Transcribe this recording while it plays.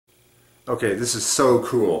Okay, this is so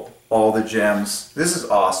cool. All the gems. This is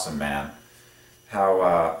awesome, man.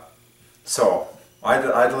 How, so, I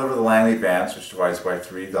deliver the Langley Advance, which divides by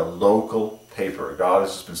 3, the local paper. God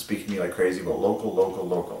has just been speaking to me like crazy about local, local,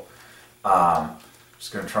 local.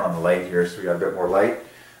 Just going to turn on the light here so we got a bit more light.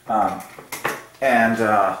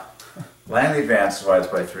 Langley Advance divides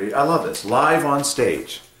by 3. I love this. Live on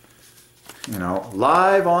stage. You know,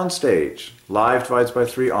 live on stage. Live divides by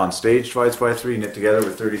 3, on stage divides by 3, knit together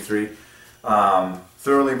with 33.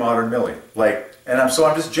 Thoroughly modern Millie. So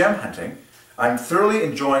I'm just gem hunting. I'm thoroughly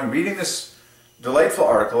enjoying reading this delightful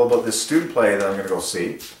article about this student play that I'm going to go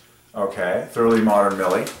see. Okay, Thoroughly Modern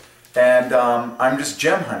Millie. And I'm just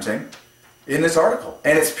gem hunting in this article.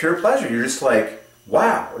 And it's pure pleasure. You're just like,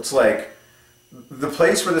 wow. It's like, the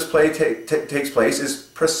place where this play takes place is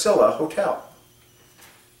Priscilla Hotel.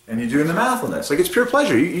 And you're doing the math on this. Like, it's pure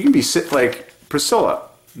pleasure. You can be like Priscilla,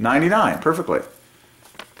 99, perfectly.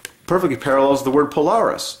 Perfectly parallels the word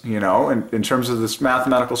Polaris, you know, in terms of this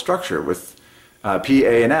mathematical structure with P,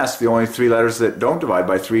 A, and S, the only 3 letters that don't divide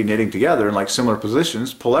by 3 knitting together in like similar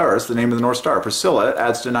positions. Polaris, the name of the North Star. Priscilla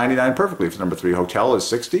adds to 99 perfectly for number 3. Hotel is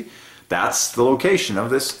 60. That's the location of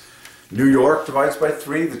this. New York divides by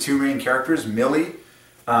 3. The 2 main characters, Millie,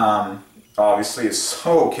 obviously is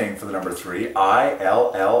so king for the number 3.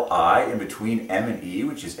 I, in between M and E,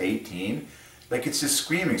 which is 18. Like, it's just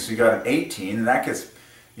screaming. So you got an 18, and that gets,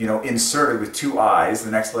 you know, inserted with 2 I's.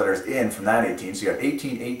 The next letter is in from that 18. So you got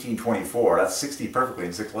 18, 18, 24. That's 60 perfectly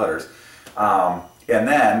in 6 letters. And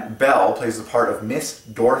then Belle plays the part of Miss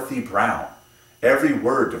Dorothy Brown. Every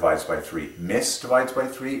word divides by 3. Miss divides by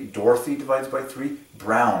 3. Dorothy divides by 3.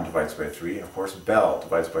 Brown divides by 3. And of course, Belle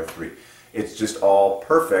divides by 3. It's just all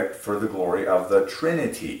perfect for the glory of the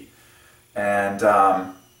Trinity. And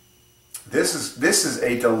this is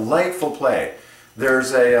a delightful play.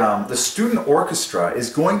 There's the student orchestra is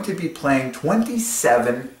going to be playing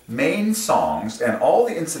 27 main songs and all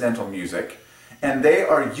the incidental music, and they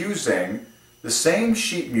are using the same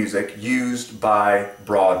sheet music used by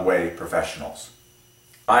Broadway professionals.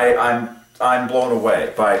 I'm blown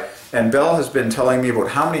away by, and Belle has been telling me about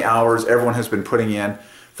how many hours everyone has been putting in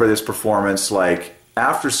for this performance, like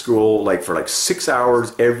after school, like for like 6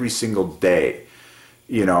 hours every single day.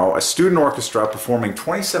 You know, a student orchestra performing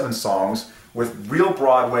 27 songs with real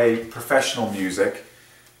Broadway professional music.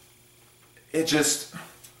 It's just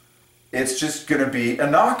going to be a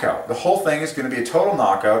knockout. The whole thing is going to be a total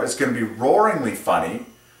knockout. It's going to be roaringly funny.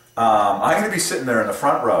 I'm going to be sitting there in the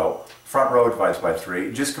front row divides by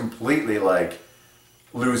 3, just completely like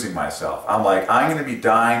losing myself. I'm going to be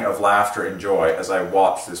dying of laughter and joy as I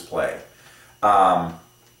watch this play. And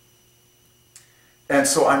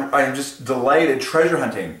so I'm just delighted, treasure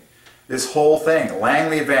hunting this whole thing.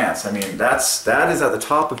 Langley Advance, I mean, that is at the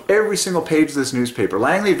top of every single page of this newspaper.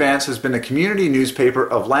 Langley Advance has been the community newspaper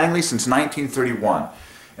of Langley since 1931.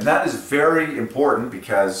 And that is very important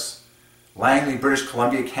because Langley, British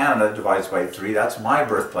Columbia, Canada divides by 3. That's my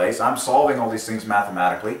birthplace. I'm solving all these things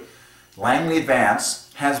mathematically. Langley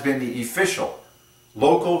Advance has been the official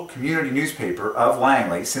local community newspaper of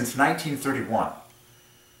Langley since 1931.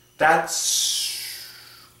 That's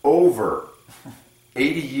over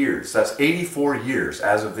 80 years. That's 84 years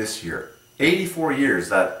as of this year. 84 years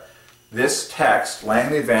that this text,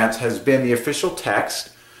 Langley Advance, has been the official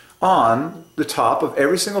text on the top of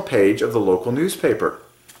every single page of the local newspaper.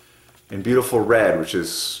 In beautiful red, which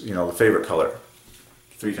is, you know, the favorite color.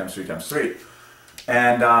 3 times 3 times 3.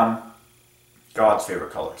 And God's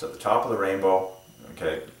favorite color. It's at the top of the rainbow.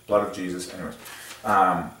 Okay, blood of Jesus. Anyways.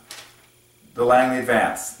 The Langley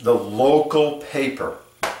Advance, the local paper.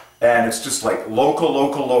 And it's just like local,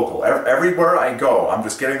 local, local. Everywhere I go, I'm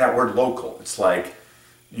just getting that word local. It's like,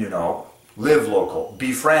 you know, live local,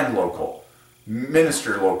 befriend local,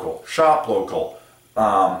 minister local, shop local,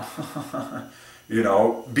 you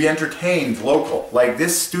know, be entertained local. Like,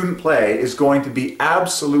 this student play is going to be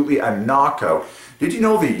absolutely a knockout. Did you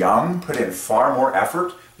know the young put in far more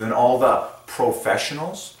effort than all the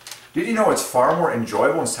professionals? Did you know it's far more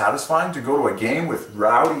enjoyable and satisfying to go to a game with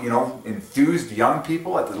rowdy, you know, enthused young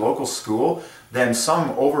people at the local school than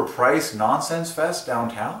some overpriced nonsense fest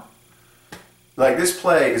downtown? Like, this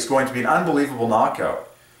play is going to be an unbelievable knockout.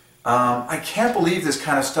 I can't believe this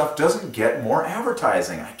kind of stuff doesn't get more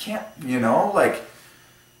advertising. I can't, you know, like,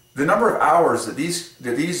 the number of hours that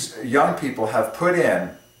these young people have put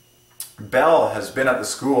in. Belle has been at the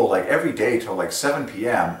school like every day till like 7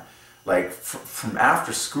 p.m. Like from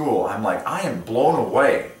after school. I'm like, I am blown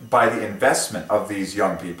away by the investment of these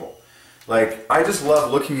young people. Like, I just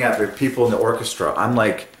love looking at the people in the orchestra. I'm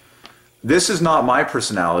like, this is not my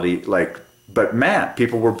personality, like, but man,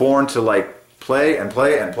 people were born to like play and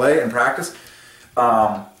play and play and practice.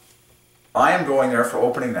 I am going there for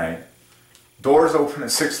opening night. Doors open at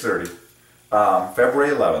 6:30,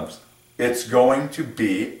 February 11th. It's going to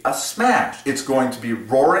be a smash. It's going to be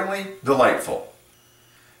roaringly delightful.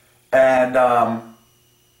 And I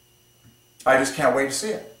just can't wait to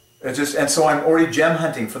see it. And so I'm already gem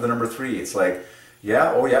hunting for the number 3. It's like,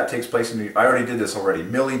 yeah, oh yeah, it takes place in New York. I already did this already.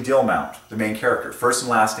 Millie Dillmount, the main character, first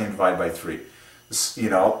and last name divided by 3. You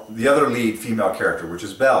know, the other lead female character, which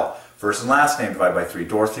is Belle, first and last name divided by 3,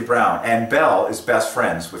 Dorothy Brown. And Belle is best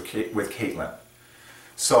friends with Caitlin.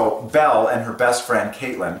 So Belle and her best friend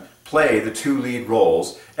Caitlin play the 2 lead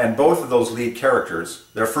roles, and both of those lead characters,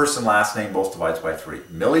 their first and last name both divides by 3.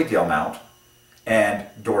 Millie Dillmount and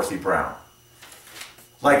Dorothy Brown.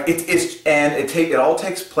 Like it all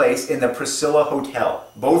takes place in the Priscilla Hotel,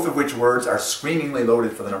 both of which words are screamingly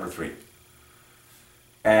loaded for the number 3.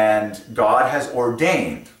 And God has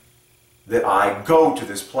ordained that I go to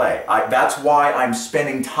this play. That's why I'm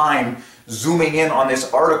spending time zooming in on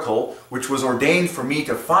this article, which was ordained for me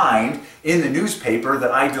to find in the newspaper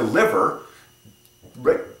that I deliver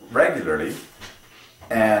regularly.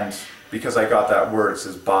 And because I got that word, it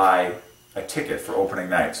says buy a ticket for opening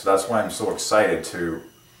night. So that's why I'm so excited to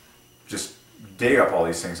just dig up all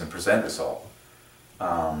these things and present this all.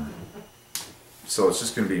 So it's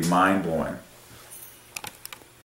just going to be mind-blowing.